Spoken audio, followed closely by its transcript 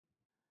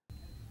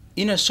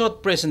In a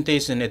short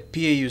presentation at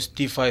PAU's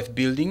T5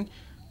 building,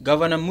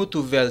 Governor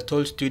Muthuvel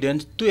told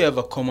students to have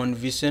a common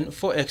vision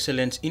for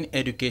excellence in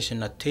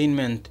education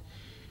attainment.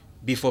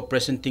 Before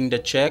presenting the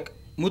check,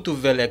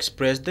 Muthuvel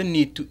expressed the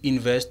need to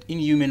invest in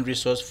human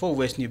resource for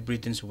West New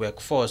Britain's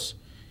workforce.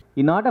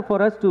 In order for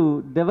us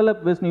to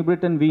develop West New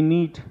Britain, we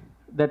need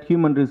that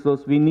human resource,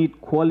 we need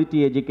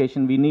quality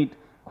education, we need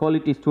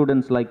quality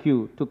students like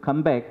you to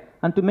come back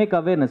and to make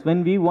awareness.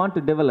 When we want to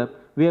develop,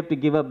 we have to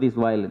give up this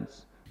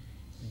violence.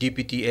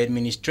 Deputy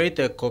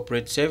Administrator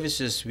Corporate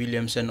Services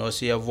Williamson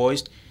Osea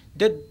voiced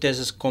that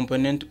TESAS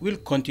component will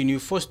continue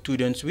for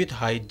students with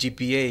high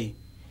GPA.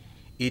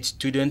 Each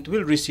student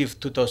will receive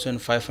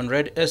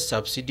 $2,500 as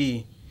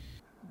subsidy.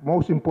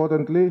 Most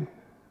importantly,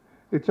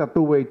 it's a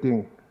two-way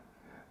thing.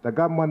 The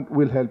government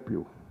will help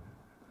you.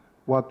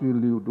 What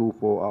will you do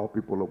for our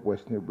people of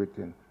West New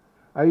Britain?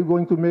 Are you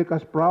going to make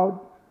us proud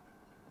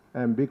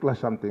and big like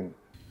something?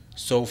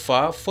 So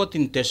far,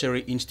 14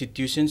 tertiary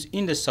institutions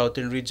in the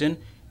southern region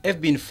have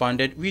been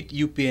funded, with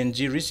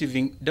UPNG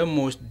receiving the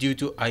most due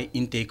to high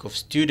intake of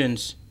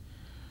students.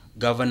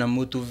 Governor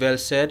Muthuvel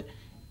said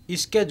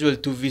is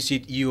scheduled to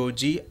visit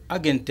UOG,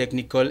 Again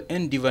Technical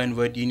and Divine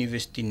Word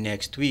University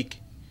next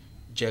week.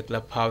 Jack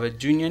Howard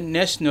Jr.,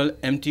 National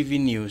MTV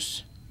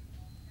News.